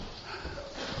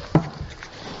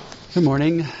Good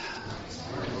morning.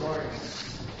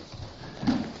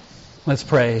 Let's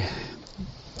pray.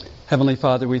 Heavenly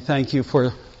Father, we thank you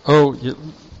for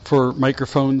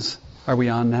microphones. Are we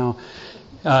on now?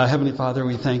 Heavenly Father,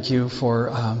 we thank you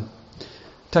for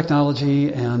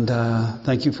technology, and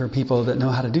thank you for people that know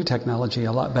how to do technology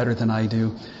a lot better than I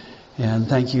do. And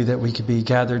thank you that we could be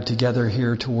gathered together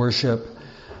here to worship.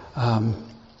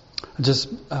 Just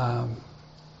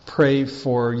pray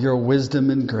for your wisdom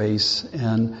and grace,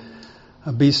 and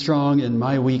be strong in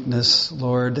my weakness,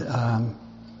 Lord.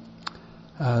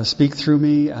 Speak through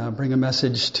me, bring a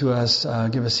message to us,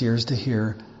 give us ears to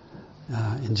hear.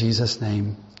 In Jesus'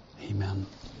 name, amen.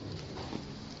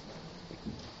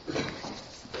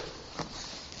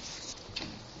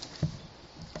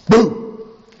 Boom!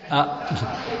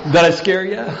 Did I scare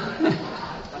you?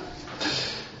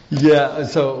 Yeah,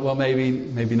 well,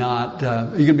 maybe not. You're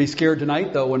going to be scared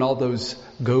tonight, though, when all those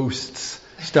ghosts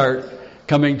start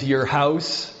coming to your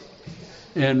house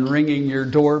and ringing your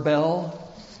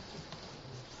doorbell.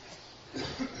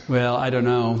 Well, I don't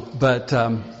know. But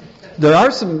there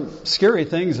are some scary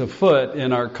things afoot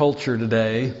in our culture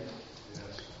today.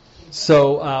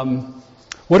 So,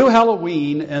 what do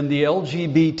Halloween and the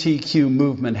LGBTQ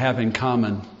movement have in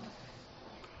common?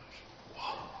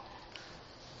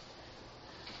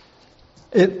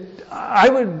 I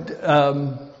would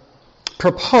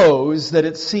propose that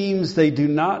it seems they do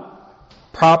not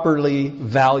properly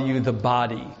value the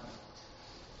body.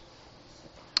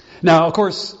 Now, of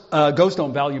course, ghosts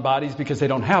don't value bodies because they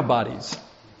don't have bodies.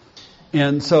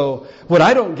 And so what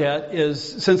I don't get is,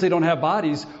 since they don't have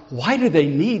bodies, why do they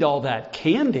need all that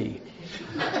candy?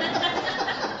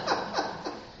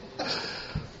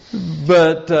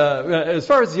 But as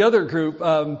far as the other group,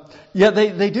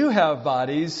 they do have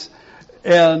bodies,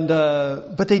 and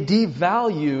but they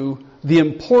devalue the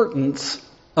importance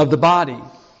of the body.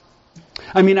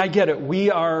 I mean, I get it. We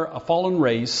are a fallen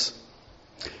race,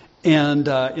 and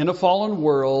in a fallen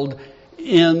world,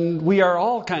 and we are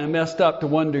all kind of messed up to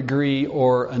one degree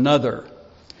or another.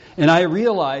 And I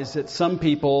realize that some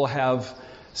people have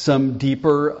some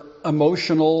deeper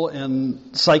emotional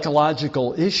and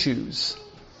psychological issues.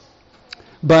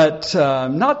 But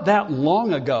not that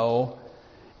long ago,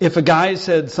 if a guy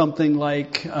said something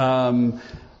like, I'm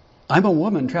a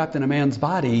woman trapped in a man's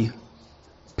body,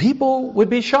 people would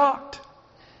be shocked.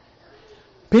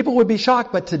 People would be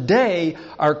shocked. But today,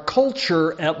 our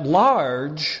culture at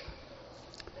large,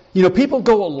 people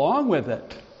go along with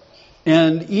it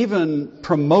and even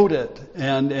promote it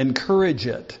and encourage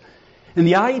it. And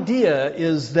the idea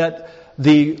is that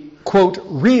the, quote,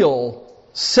 real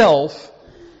self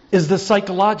is the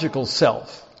psychological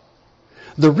self.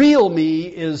 The real me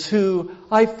is who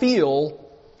I feel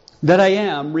that I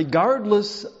am,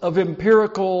 regardless of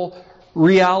empirical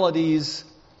realities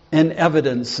and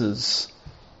evidences.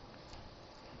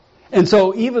 And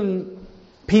so even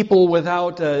people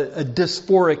without a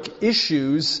dysphoric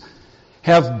issues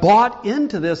have bought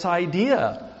into this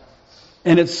idea.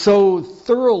 And it's so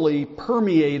thoroughly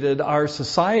permeated our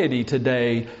society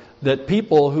today that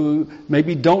people who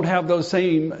maybe don't have those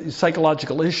same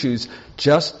psychological issues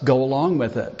just go along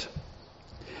with it.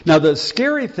 Now, the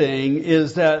scary thing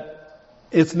is that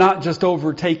it's not just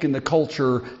overtaken the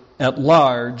culture at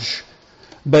large,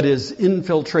 but is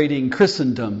infiltrating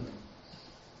Christendom.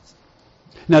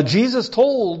 Now, Jesus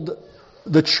told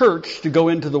the church to go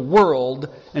into the world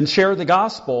and share the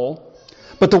gospel,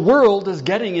 but the world is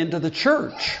getting into the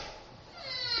church.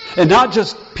 And not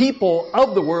just people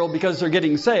of the world because they're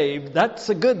getting saved, that's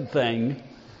a good thing,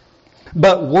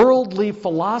 but worldly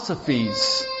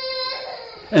philosophies,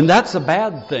 and that's a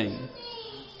bad thing.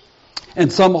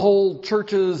 And some whole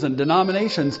churches and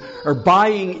denominations are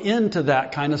buying into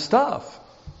that kind of stuff.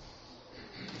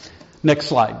 Next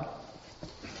slide.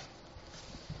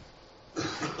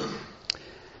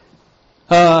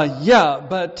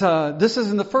 But this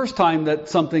isn't the first time that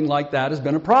something like that has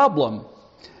been a problem.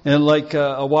 And like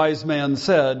a wise man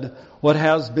said, what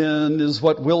has been is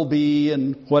what will be,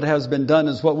 and what has been done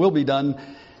is what will be done,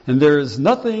 and there is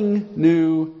nothing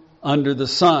new under the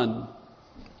sun.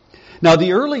 Now,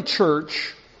 the early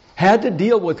church had to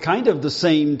deal with kind of the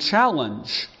same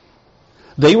challenge.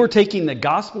 They were taking the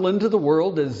gospel into the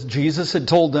world as Jesus had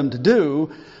told them to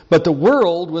do, but the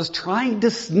world was trying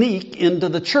to sneak into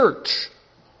the church.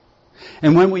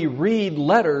 And when we read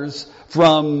letters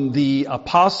from the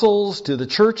apostles to the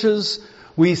churches,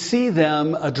 we see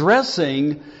them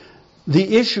addressing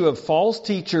the issue of false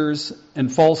teachers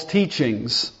and false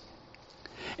teachings.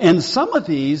 And some of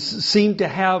these seem to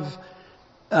have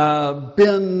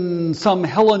been some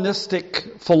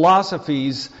Hellenistic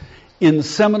philosophies in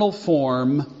seminal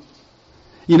form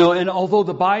And although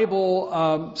the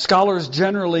Bible, scholars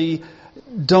generally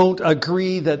don't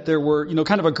agree that there were,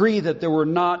 agree that there were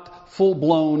not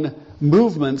full-blown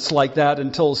movements like that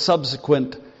until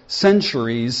subsequent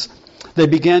centuries, they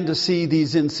began to see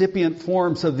these incipient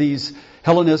forms of these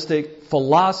Hellenistic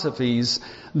philosophies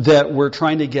that were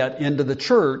trying to get into the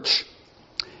church.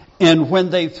 And when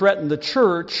they threatened the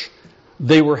church,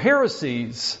 they were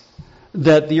heresies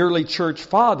that the early church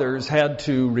fathers had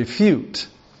to refute.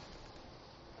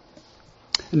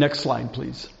 Next slide,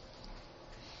 please.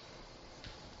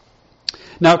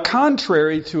 Now,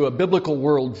 contrary to a biblical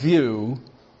worldview,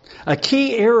 a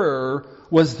key error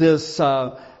was this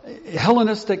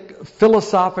Hellenistic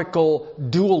philosophical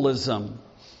dualism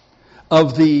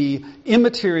of the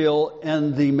immaterial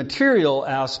and the material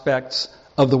aspects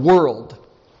of the world.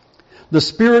 The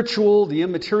spiritual, the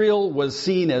immaterial, was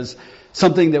seen as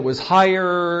something that was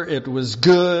higher, it was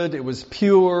good, it was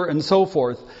pure, and so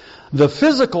forth. The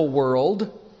physical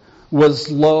world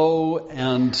was low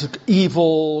and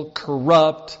evil,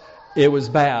 corrupt, it was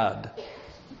bad.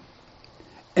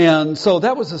 And so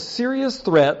that was a serious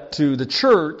threat to the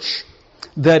church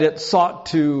that it sought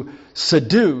to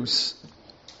seduce,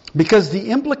 because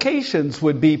the implications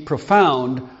would be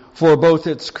profound for both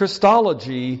its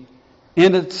Christology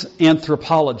and its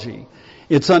anthropology,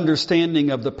 its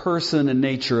understanding of the person and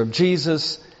nature of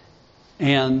Jesus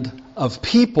and of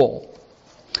people.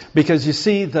 Because you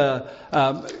see, the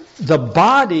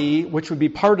body, which would be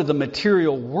part of the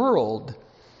material world,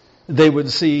 they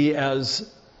would see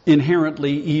as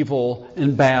inherently evil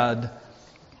and bad.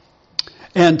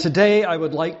 And today I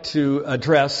would like to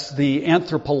address the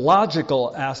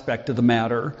anthropological aspect of the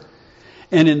matter.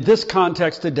 And in this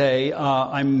context today,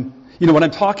 when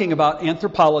I'm talking about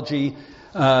anthropology,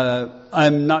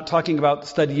 I'm not talking about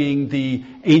studying the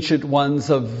ancient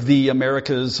ones of the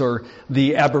Americas or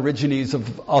the Aborigines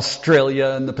of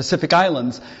Australia and the Pacific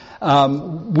Islands.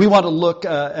 We want to look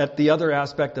at the other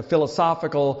aspect, the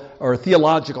philosophical or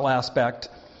theological aspect.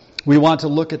 We want to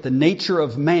look at the nature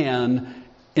of man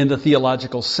in the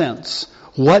theological sense.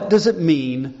 What does it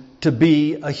mean to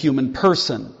be a human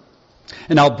person?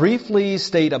 And I'll briefly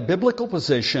state a biblical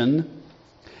position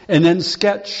and then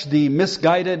sketch the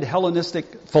misguided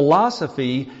Hellenistic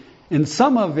philosophy and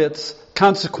some of its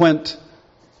consequent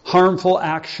harmful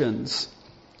actions.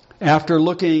 After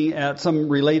looking at some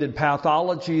related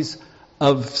pathologies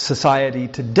of society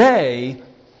today,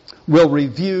 we'll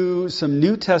review some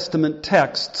New Testament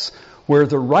texts where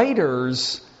the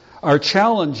writers are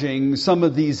challenging some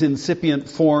of these incipient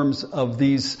forms of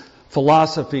these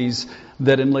philosophies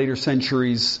that in later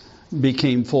centuries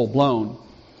became full-blown.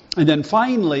 And then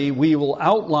finally, we will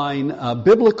outline a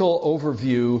biblical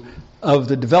overview of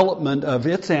the development of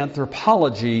its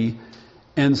anthropology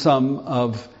and some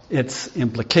of its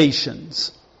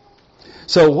implications.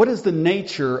 So what is the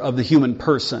nature of the human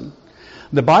person?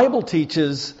 The Bible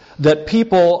teaches that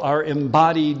people are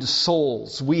embodied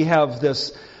souls. We have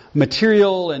this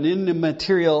material and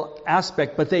immaterial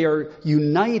aspect, but they are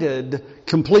united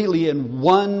completely in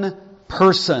one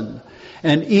person,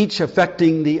 and each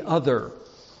affecting the other.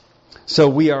 So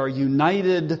we are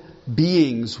united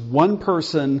beings, one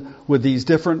person with these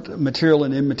different material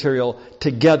and immaterial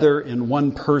together in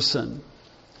one person.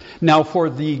 Now, for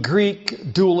the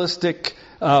Greek dualistic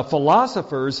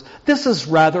philosophers, this is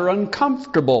rather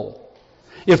uncomfortable.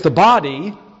 If the body,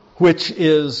 which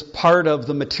is part of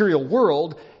the material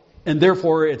world, and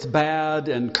therefore it's bad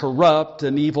and corrupt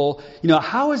and evil,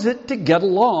 how is it to get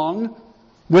along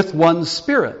with one's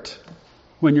spirit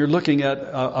when you're looking at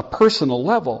a personal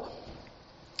level?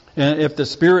 And if the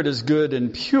spirit is good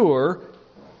and pure,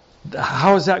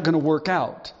 how is that going to work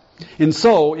out? And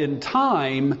so, in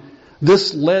time,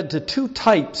 this led to two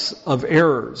types of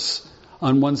errors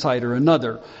on one side or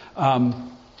another.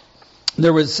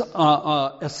 There was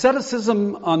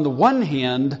asceticism on the one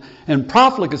hand and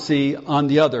profligacy on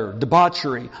the other,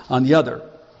 debauchery on the other.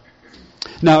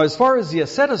 Now, as far as the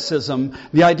asceticism,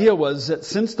 the idea was that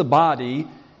since the body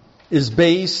is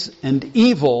base and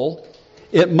evil,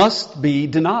 it must be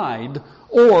denied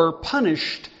or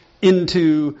punished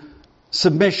into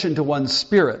submission to one's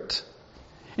spirit.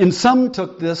 And some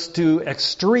took this to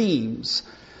extremes.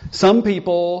 Some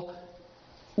people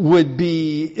would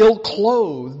be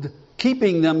ill-clothed,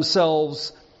 keeping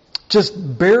themselves just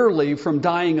barely from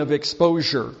dying of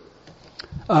exposure.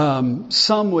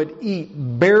 Some would eat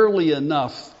barely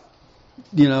enough,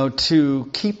 to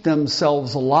keep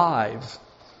themselves alive.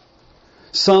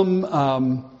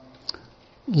 Some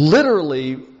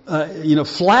literally,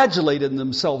 flagellated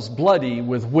themselves bloody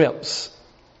with whips.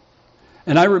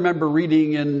 And I remember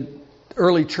reading in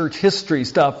early church history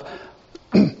stuff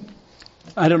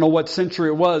I don't know what century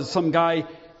it was, some guy,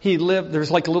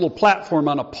 there's like a little platform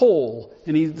on a pole,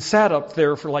 and he sat up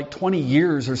there for like 20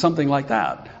 years or something like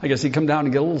that. I guess he'd come down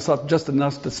and get a little stuff, just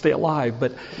enough to stay alive.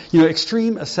 But,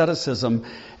 extreme asceticism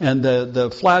and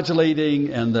the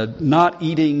flagellating and the not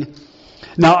eating.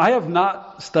 Now, I have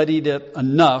not studied it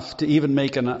enough to even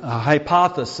make a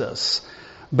hypothesis,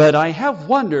 but I have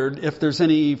wondered if there's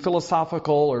any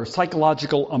philosophical or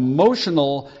psychological,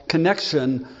 emotional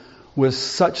connection with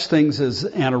such things as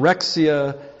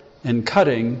anorexia and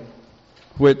cutting,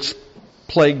 which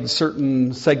plague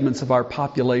certain segments of our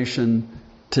population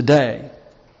today.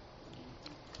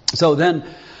 So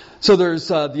there's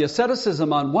the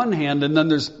asceticism on one hand, and then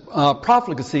there's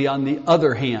profligacy on the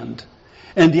other hand.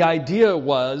 And the idea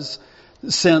was,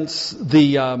 since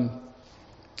the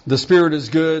spirit is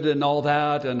good and all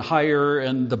that and higher,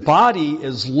 and the body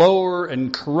is lower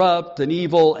and corrupt and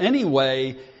evil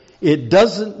anyway, it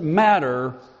doesn't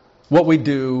matter what we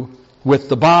do with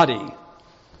the body.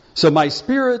 So my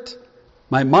spirit,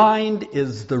 my mind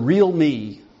is the real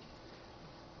me.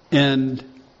 And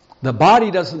the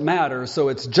body doesn't matter, so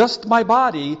it's just my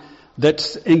body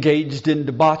that's engaged in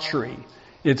debauchery.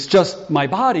 It's just my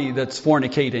body that's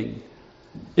fornicating.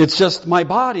 It's just my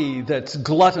body that's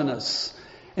gluttonous.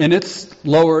 And it's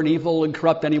lower and evil and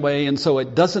corrupt anyway, and so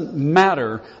it doesn't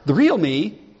matter. The real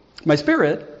me, my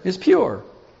spirit, is pure.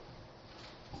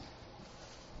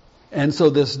 And so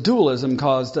this dualism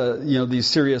caused, these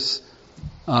serious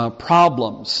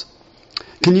problems.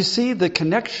 Can you see the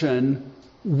connection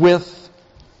with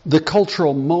the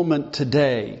cultural moment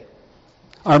today?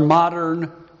 Our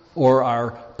modern or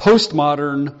our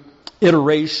postmodern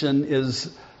iteration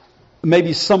is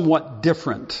maybe somewhat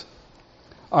different.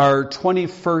 Our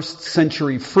 21st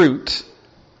century fruit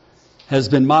has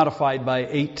been modified by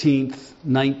 18th,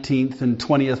 19th, and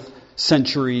 20th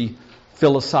century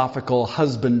philosophical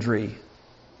husbandry.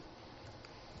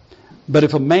 But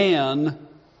if a man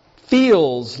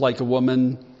feels like a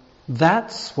woman,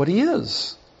 that's what he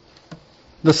is.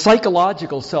 The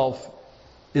psychological self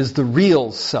is the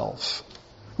real self,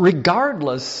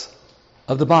 regardless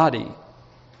of the body.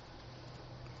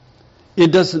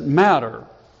 It doesn't matter,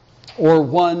 or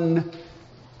one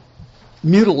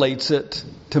mutilates it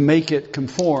to make it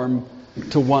conform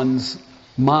to one's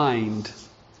mind.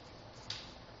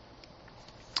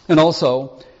 And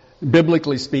also,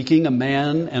 biblically speaking, a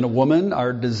man and a woman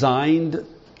are designed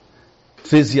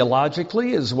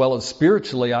physiologically as well as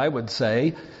spiritually, I would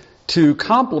say, to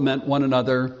complement one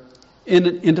another in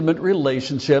an intimate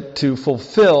relationship to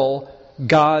fulfill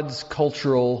God's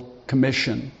cultural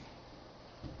commission.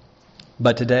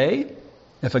 But today,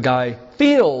 if a guy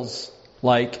feels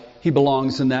like he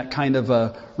belongs in that kind of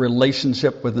a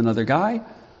relationship with another guy,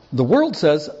 the world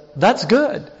says that's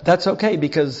good, that's okay,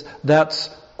 because that's,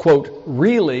 quote,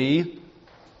 really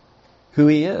who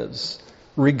he is,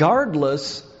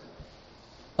 regardless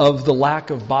of the lack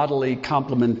of bodily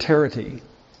complementarity.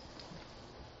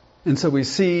 And so we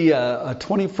see a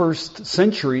 21st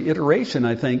century iteration,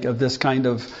 I think, of this kind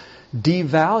of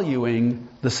devaluing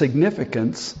the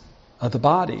significance of the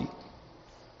body.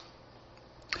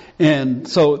 And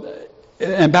so,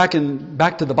 and back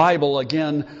to the Bible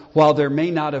again, while there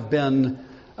may not have been,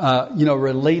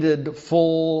 related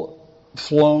full-fledged,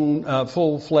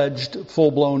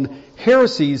 full-blown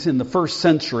heresies in the first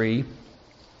century,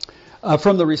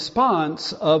 from the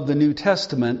response of the New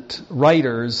Testament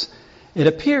writers, it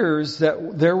appears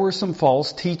that there were some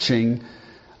false teaching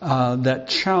that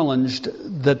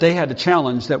they had to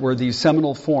challenge, that were these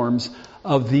seminal forms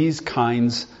of these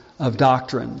kinds of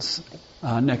doctrines.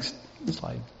 Next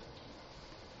slide.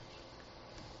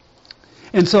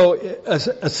 And so,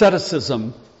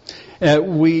 asceticism,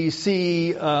 we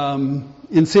see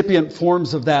incipient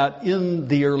forms of that in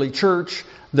the early church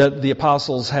that the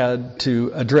apostles had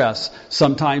to address.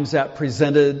 Sometimes that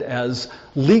presented as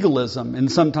legalism, and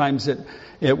sometimes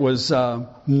it was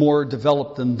more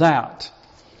developed than that.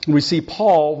 We see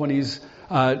Paul, when he's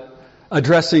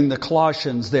addressing the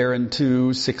Colossians there in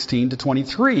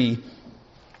 2:16-23,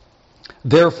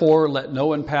 "Therefore let no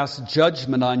one pass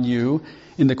judgment on you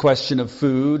in the question of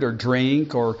food or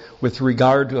drink, or with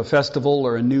regard to a festival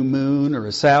or a new moon or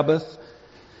a Sabbath.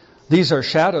 These are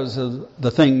shadows of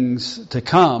the things to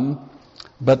come,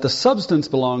 but the substance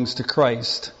belongs to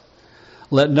Christ.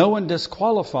 Let no one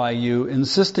disqualify you,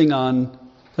 insisting on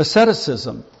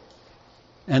asceticism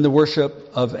and the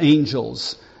worship of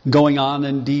angels, going on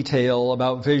in detail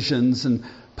about visions and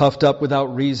puffed up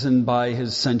without reason by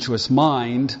his sensuous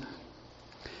mind,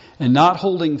 and not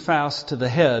holding fast to the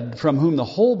head, from whom the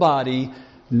whole body,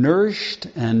 nourished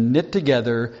and knit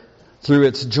together through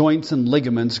its joints and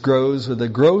ligaments, grows with the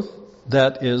growth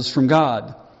that is from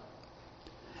God.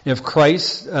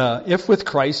 If with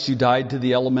Christ you died to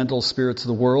the elemental spirits of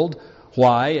the world,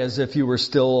 why, as if you were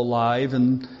still alive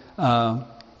in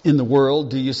the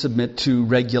world, do you submit to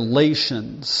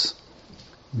regulations?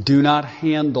 Do not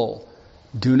handle,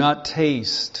 do not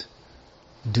taste,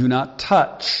 do not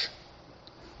touch,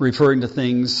 referring to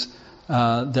things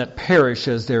that perish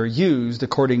as they're used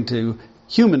according to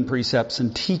human precepts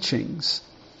and teachings.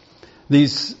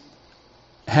 These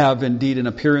have indeed an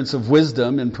appearance of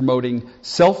wisdom in promoting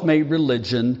self-made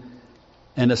religion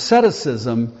and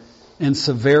asceticism and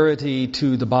severity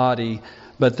to the body,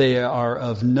 but they are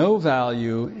of no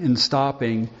value in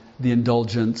stopping the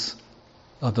indulgence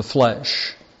of the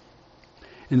flesh.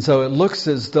 And so it looks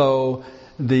as though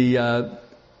the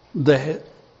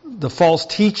false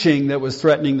teaching that was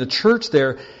threatening the church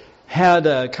there had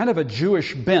a kind of a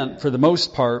Jewish bent for the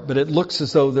most part, but it looks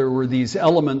as though there were these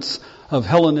elements of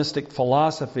Hellenistic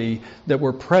philosophy that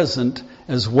were present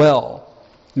as well.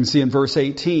 You can see in verse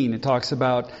 18, it talks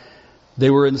about they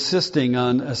were insisting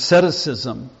on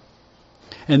asceticism.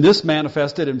 And this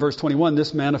manifested, in verse 21,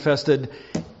 this manifested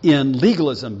in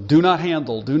legalism. Do not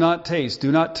handle, do not taste,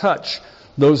 do not touch.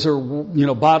 Those are,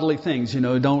 bodily things.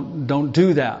 Don't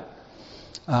do that.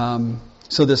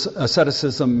 So this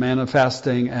asceticism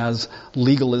manifesting as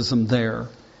legalism there.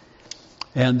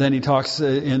 And then he talks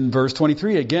in verse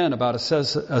 23 again about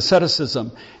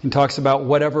asceticism. He talks about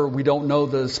whatever, we don't know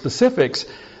the specifics,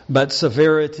 but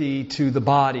severity to the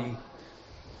body.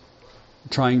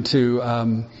 Trying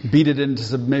to beat it into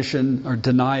submission or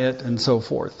deny it and so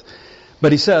forth.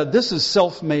 But he said, this is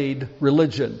self-made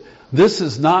religion. This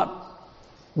is not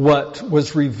what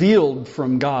was revealed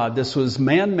from God. This was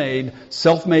man-made,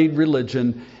 self-made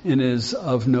religion and is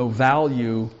of no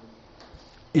value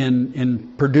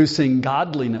in producing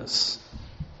godliness.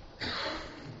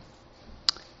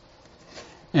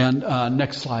 And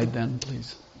next slide then,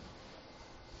 please.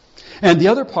 And the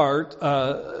other part,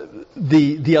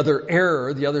 the other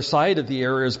error, the other side of the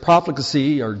error is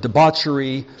profligacy or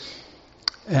debauchery.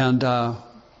 And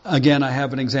again, I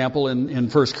have an example in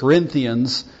 1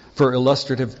 Corinthians for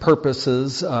illustrative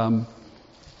purposes.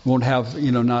 Won't have,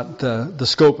 not the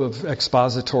scope of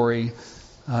expository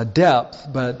depth,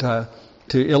 but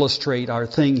to illustrate our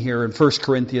thing here in 1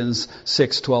 Corinthians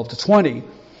 6:12-20.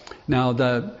 Now,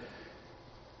 the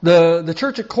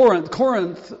church at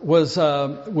Corinth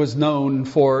was known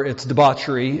for its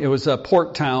debauchery. It was a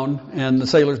port town, and the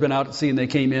sailors been out at sea, and they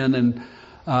came in, and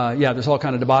there's all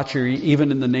kind of debauchery,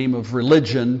 even in the name of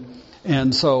religion.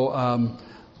 And so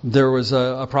there was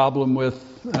a problem with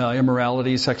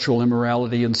immorality, sexual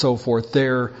immorality, and so forth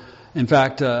there. In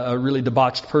fact, a really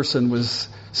debauched person was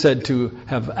said to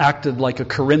have acted like a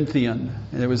Corinthian.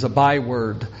 It was a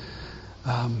byword.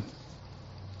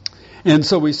 And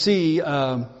so we see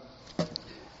the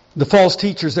false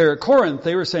teachers there at Corinth,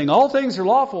 they were saying, all things are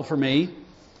lawful for me.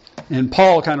 And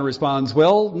Paul kind of responds,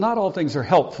 well, not all things are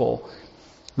helpful.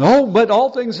 No, but all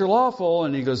things are lawful.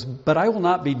 And he goes, but I will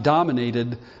not be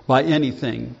dominated by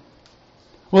anything.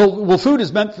 Well, food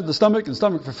is meant for the stomach and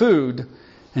stomach for food,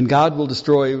 and God will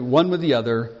destroy one with the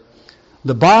other.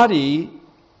 The body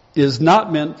is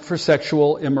not meant for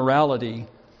sexual immorality,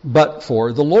 but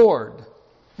for the Lord,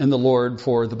 and the Lord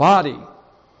for the body.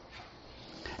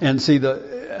 And see,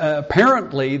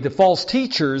 apparently the false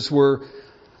teachers were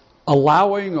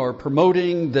allowing or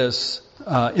promoting this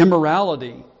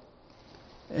immorality.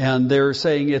 And they're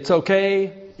saying it's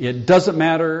okay, it doesn't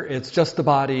matter, it's just the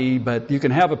body, but you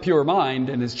can have a pure mind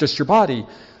and it's just your body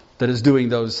that is doing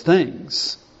those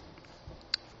things.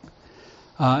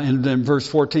 And then verse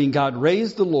 14, God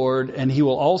raised the Lord, and He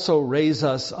will also raise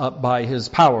us up by His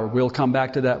power. We'll come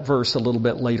back to that verse a little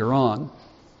bit later on.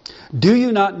 Do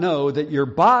you not know that your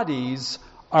bodies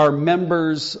are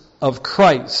members of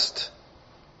Christ?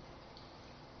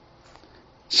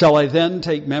 Shall I then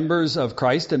take members of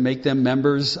Christ and make them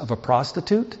members of a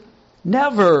prostitute?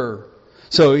 Never.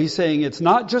 So he's saying it's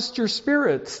not just your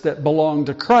spirits that belong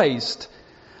to Christ,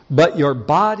 but your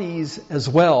bodies as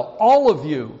well. All of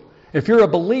you. If you're a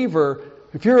believer,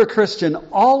 if you're a Christian,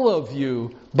 all of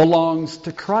you belongs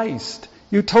to Christ.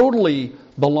 You totally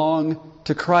belong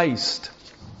to Christ.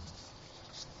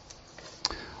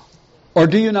 Or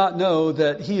do you not know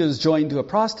that he who is joined to a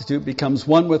prostitute becomes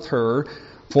one with her?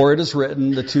 For it is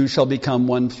written, the two shall become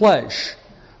one flesh.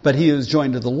 But he who is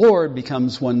joined to the Lord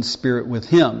becomes one spirit with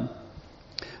him.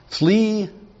 Flee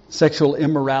sexual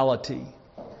immorality.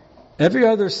 Every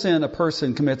other sin a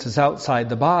person commits is outside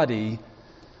the body,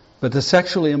 but the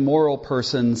sexually immoral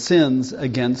person sins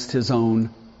against his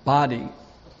own body.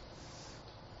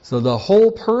 So the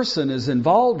whole person is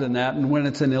involved in that, and when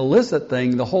it's an illicit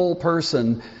thing, the whole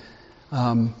person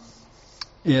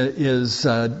is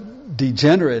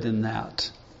degenerate in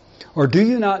that? Or do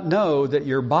you not know that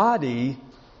your body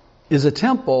is a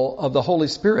temple of the Holy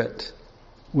Spirit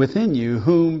within you,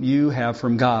 whom you have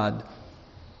from God?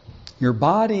 Your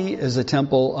body is a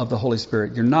temple of the Holy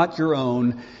Spirit. You're not your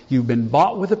own. You've been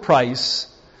bought with a price.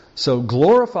 So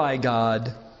glorify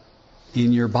God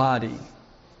in your body.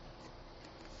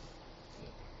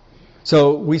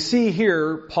 So we see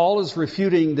here, Paul is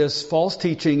refuting this false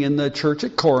teaching in the church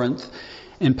at Corinth.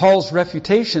 And Paul's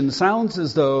refutation sounds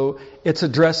as though it's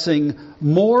addressing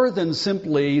more than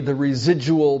simply the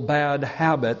residual bad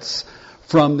habits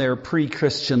from their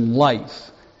pre-Christian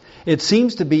life. It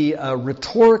seems to be a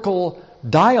rhetorical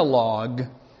dialogue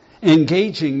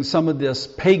engaging some of this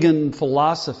pagan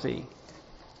philosophy.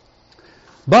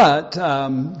 But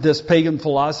this pagan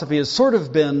philosophy has sort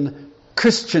of been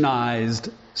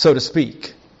Christianized, so to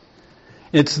speak.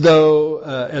 It's as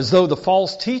though the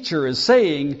false teacher is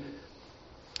saying,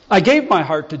 I gave my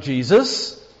heart to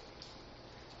Jesus,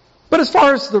 but as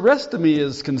far as the rest of me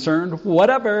is concerned,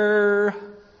 whatever.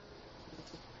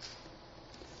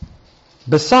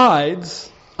 Besides,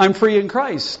 I'm free in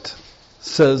Christ,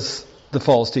 says the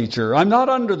false teacher. I'm not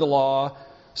under the law,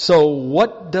 so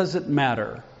what does it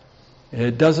matter?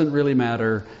 It doesn't really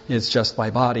matter. It's just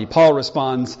my body. Paul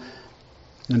responds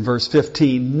in verse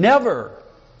 15, never.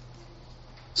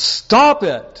 Stop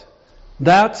it.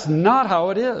 That's not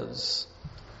how it is.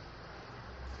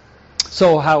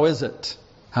 So how is it?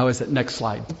 How is it? Next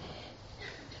slide.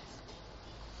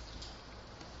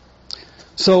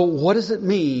 So what does it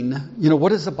mean? What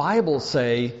does the Bible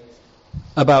say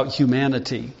about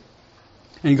humanity?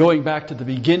 And going back to the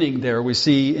beginning there, we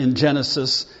see in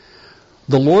Genesis,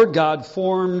 the Lord God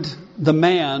formed the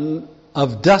man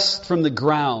of dust from the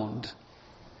ground,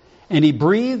 and He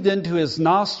breathed into his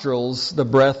nostrils the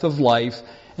breath of life,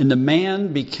 and the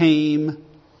man became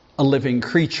a living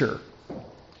creature.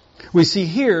 We see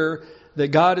here that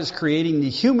God is creating the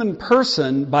human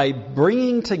person by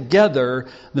bringing together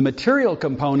the material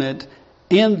component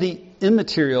and the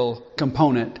immaterial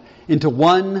component into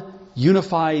one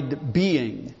unified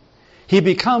being. He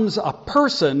becomes a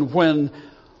person when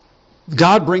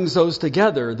God brings those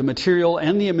together, the material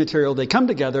and the immaterial, they come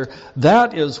together.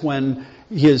 That is when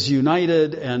He is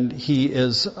united and He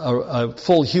is a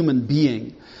full human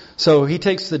being. So He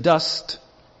takes the dust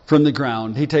from the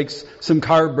ground. He takes some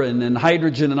carbon and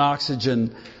hydrogen and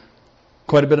oxygen,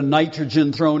 quite a bit of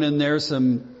nitrogen thrown in there,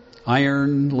 some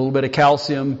iron, a little bit of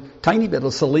calcium, tiny bit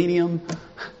of selenium.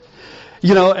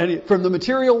 And from the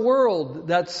material world,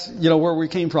 that's, where we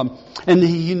came from. And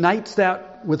He unites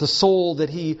that with the soul that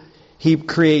He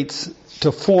creates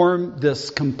to form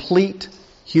this complete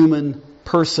human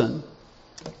person.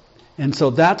 And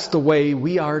so that's the way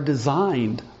we are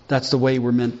designed. That's the way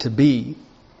we're meant to be.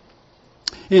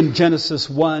 In Genesis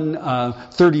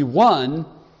 1:31,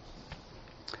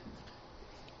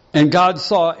 and God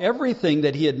saw everything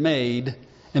that He had made,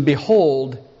 and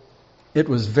behold, it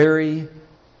was very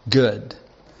good.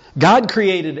 God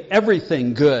created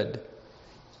everything good,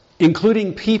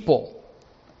 including people.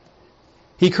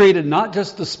 He created not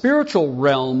just the spiritual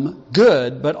realm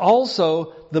good, but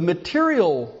also the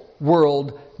material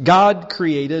world God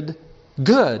created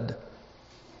good.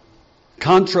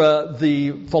 Contra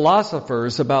the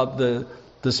philosophers about the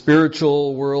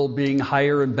spiritual world being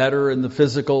higher and better and the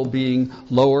physical being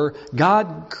lower.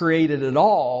 God created it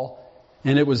all,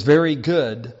 and it was very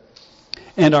good.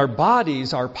 And our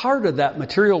bodies are part of that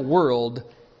material world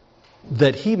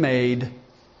that He made,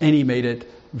 and He made it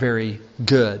very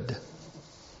good.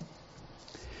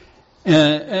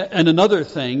 And another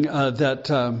thing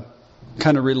that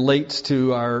kind of relates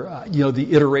to our, the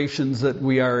iterations that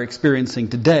we are experiencing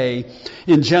today,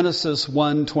 in Genesis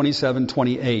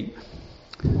 1:27-28.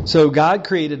 So God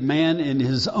created man in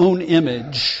His own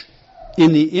image.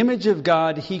 In the image of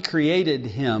God He created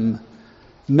him.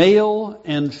 Male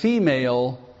and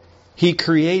female He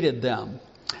created them.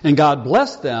 And God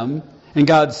blessed them, and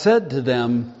God said to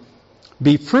them,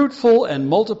 be fruitful and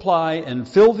multiply and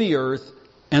fill the earth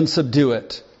and subdue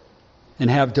it, and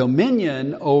have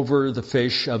dominion over the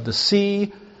fish of the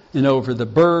sea, and over the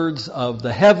birds of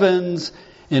the heavens,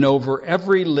 and over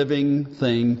every living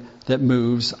thing that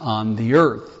moves on the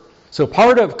earth. So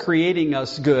part of creating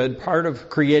us good, part of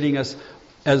creating us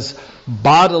as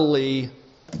bodily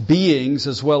beings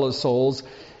as well as souls,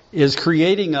 is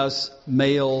creating us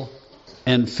male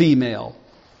and female.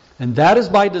 And that is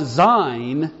by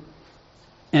design,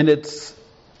 and it's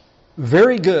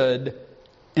very good,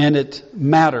 and it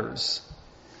matters.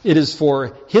 It is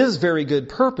for His very good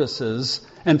purposes,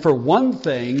 and for one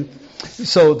thing,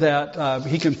 so that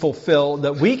we can fulfill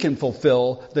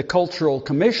the cultural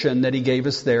commission that he gave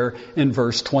us there in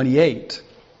verse 28.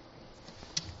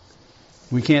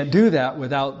 We can't do that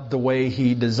without the way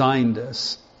he designed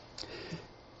us.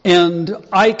 And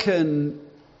I can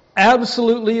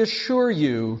absolutely assure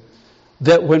you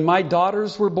that when my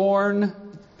daughters were born,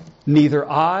 neither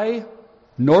I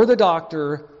nor the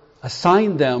doctor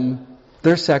assigned them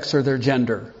their sex or their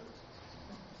gender.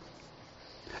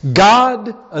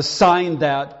 God assigned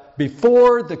that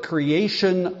before the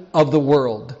creation of the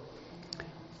world.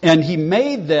 And he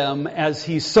made them as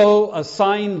he so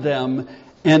assigned them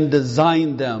and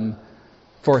designed them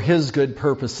for his good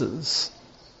purposes.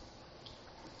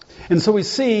 And so we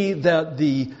see that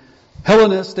the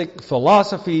Hellenistic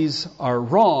philosophies are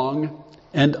wrong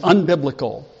and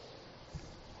unbiblical.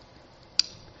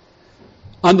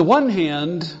 On the one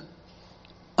hand,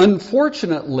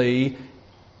 unfortunately,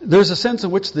 there's a sense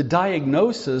in which the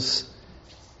diagnosis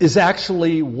is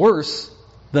actually worse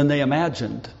than they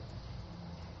imagined.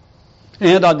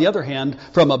 And on the other hand,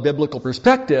 from a biblical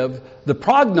perspective, the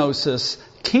prognosis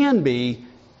can be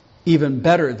even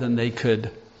better than they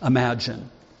could imagine.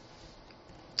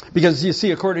 Because you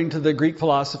see, according to the Greek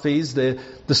philosophies, the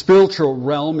spiritual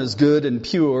realm is good and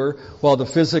pure, while the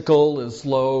physical is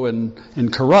low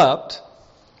and corrupt.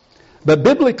 But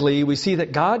biblically, we see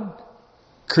that God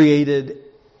created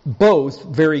both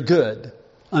very good.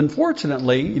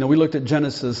 Unfortunately, we looked at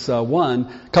Genesis 1.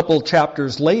 A couple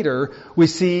chapters later, we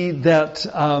see that,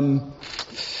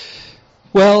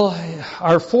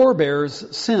 our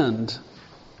forebears sinned.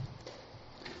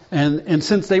 And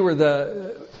since they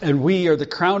were we are the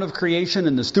crown of creation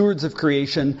and the stewards of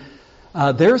creation,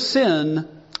 their sin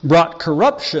brought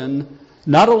corruption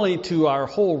not only to our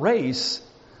whole race,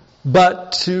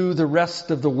 but to the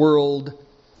rest of the world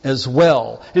as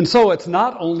well. And so it's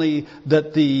not only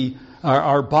that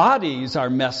our bodies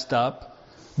are messed up,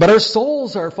 but our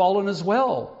souls are fallen as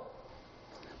well.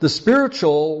 The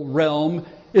spiritual realm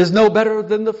is no better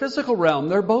than the physical realm.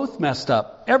 They're both messed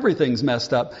up. Everything's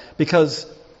messed up because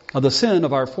of the sin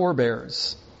of our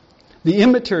forebears. The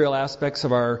immaterial aspects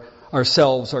of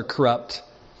ourselves are corrupt,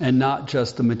 and not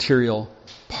just the material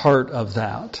part of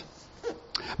that.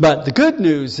 But the good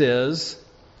news is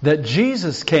that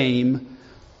Jesus came,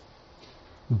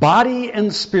 body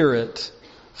and spirit,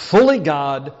 fully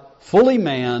God, fully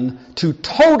man, to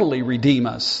totally redeem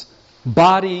us,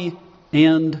 body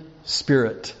and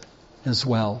spirit as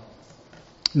well.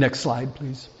 Next slide,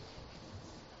 please.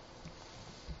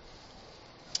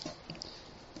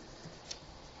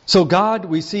 So God,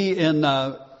 we see in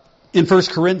 1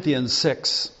 Corinthians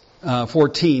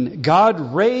 6:14,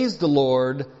 God raised the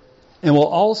Lord and will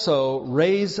also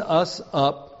raise us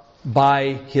up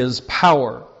by his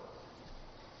power.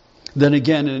 Then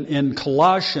again in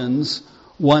Colossians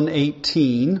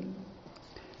 1:18,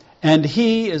 and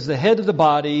he is the head of the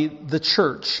body, the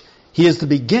church. He is the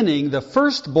beginning, the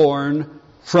firstborn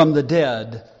from the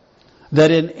dead,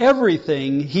 that in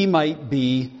everything he might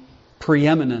be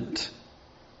preeminent.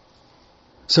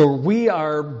 So we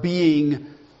are being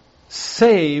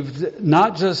saved,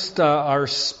 not just our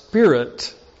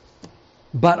spirit,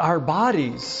 but our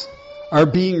bodies are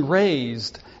being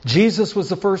raised. Jesus was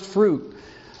the first fruit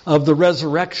of the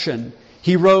resurrection.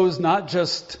 He rose not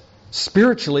just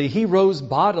spiritually, he rose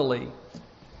bodily.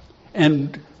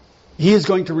 And he is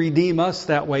going to redeem us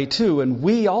that way too. And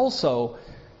we also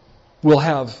will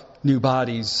have new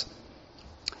bodies.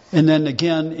 And then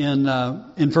again in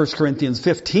 1 Corinthians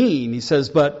 15, he says,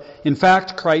 but in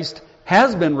fact Christ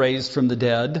has been raised from the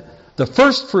dead, the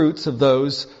first fruits of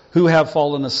those who have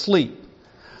fallen asleep.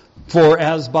 For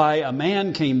as by a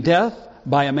man came death,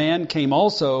 by a man came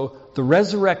also the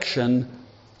resurrection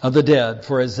of the dead.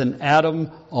 For as in Adam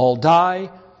all die,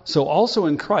 so also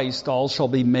in Christ all shall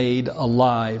be made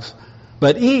alive.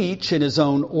 But each in his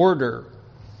own order.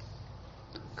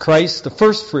 Christ the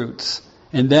first fruits,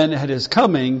 and then at his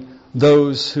coming,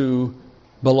 those who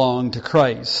belong to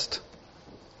Christ.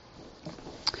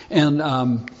 And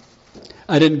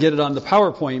I didn't get it on the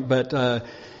PowerPoint, but I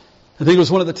think it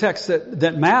was one of the texts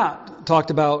that Matt talked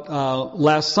about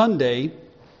last Sunday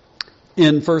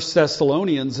in 1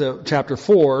 Thessalonians chapter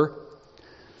 4.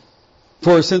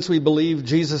 For since we believe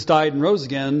Jesus died and rose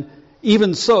again,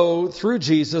 even so, through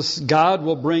Jesus, God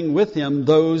will bring with him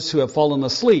those who have fallen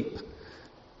asleep.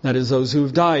 That is, those who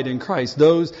have died in Christ.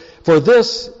 For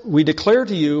this we declare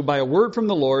to you by a word from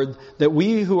the Lord, that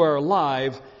we who are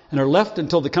alive and are left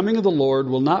until the coming of the Lord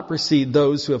will not precede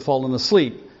those who have fallen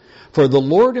asleep. For the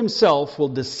Lord himself will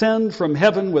descend from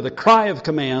heaven with a cry of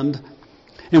command,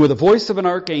 and with the voice of an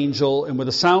archangel, and with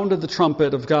the sound of the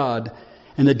trumpet of God.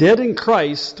 And the dead in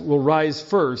Christ will rise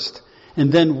first.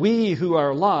 And then we who are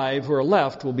alive, who are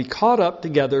left, will be caught up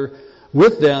together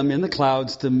with them in the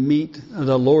clouds to meet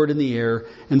the Lord in the air.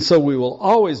 And so we will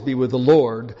always be with the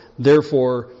Lord.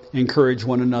 Therefore, encourage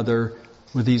one another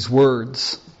with these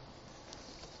words.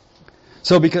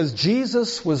 So because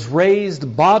Jesus was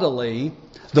raised bodily,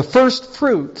 the first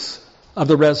fruits of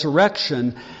the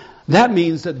resurrection, that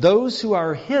means that those who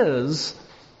are His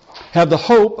have the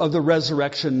hope of the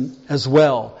resurrection as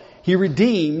well. He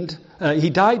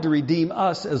died to redeem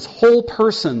us as whole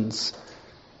persons.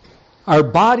 Our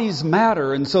bodies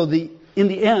matter, and so in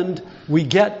the end, we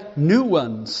get new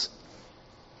ones.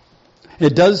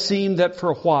 It does seem that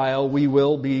for a while we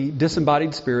will be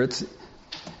disembodied spirits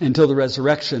until the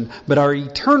resurrection, but our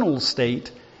eternal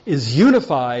state is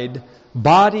unified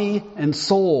body and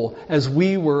soul as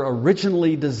we were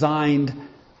originally designed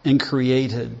and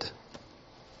created.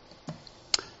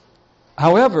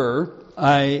 However,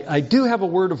 I do have a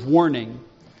word of warning.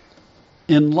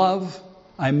 In love,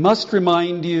 I must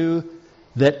remind you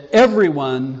that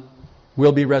everyone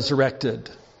will be resurrected.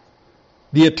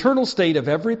 The eternal state of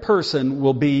every person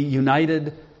will be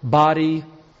united body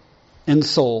and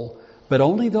soul, but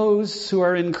only those who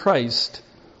are in Christ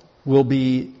will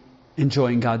be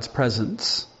enjoying God's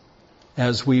presence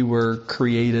as we were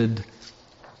created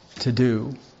to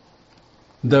do.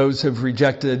 Those who have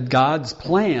rejected God's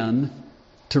plan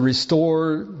to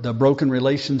restore the broken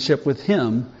relationship with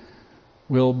Him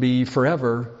will be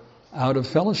forever out of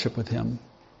fellowship with Him.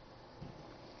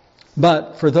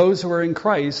 But for those who are in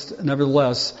Christ,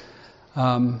 nevertheless,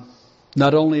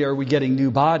 not only are we getting new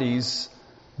bodies,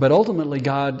 but ultimately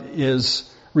God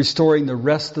is restoring the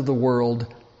rest of the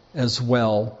world as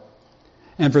well.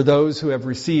 And for those who have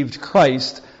received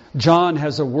Christ, John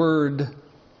has a word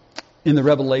in the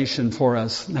Revelation for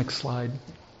us. Next slide.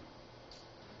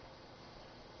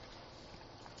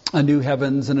 A new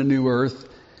heavens and a new earth.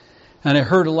 And I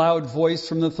heard a loud voice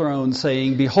from the throne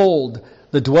saying, "Behold,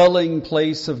 the dwelling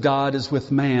place of God is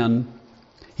with man.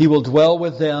 He will dwell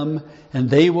with them, and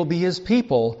they will be His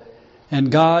people,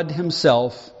 and God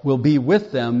Himself will be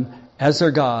with them as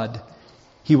their God.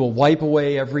 He will wipe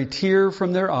away every tear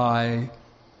from their eye,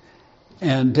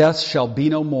 and death shall be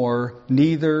no more,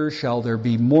 neither shall there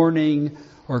be mourning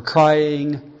or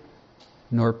crying,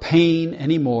 nor pain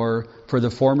any more, for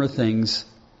the former things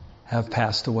have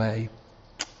passed away."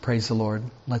 Praise the Lord.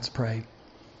 Let's pray.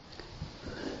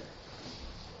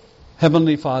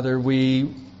 Heavenly Father, we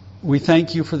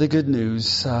thank You for the good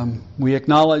news. We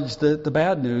acknowledge that the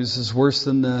bad news is worse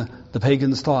than the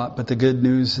pagans thought, but the good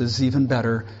news is even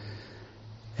better.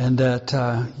 And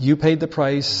that You paid the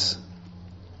price.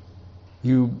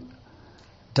 You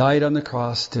died on the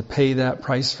cross to pay that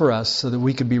price for us so that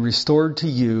we could be restored to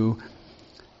You,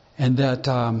 and that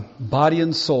body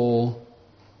and soul,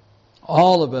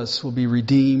 all of us will be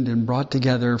redeemed and brought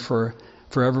together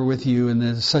forever with You. And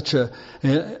there's such a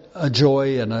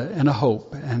joy and a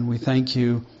hope. And we thank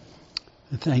You.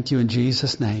 Thank You in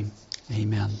Jesus' name.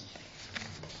 Amen.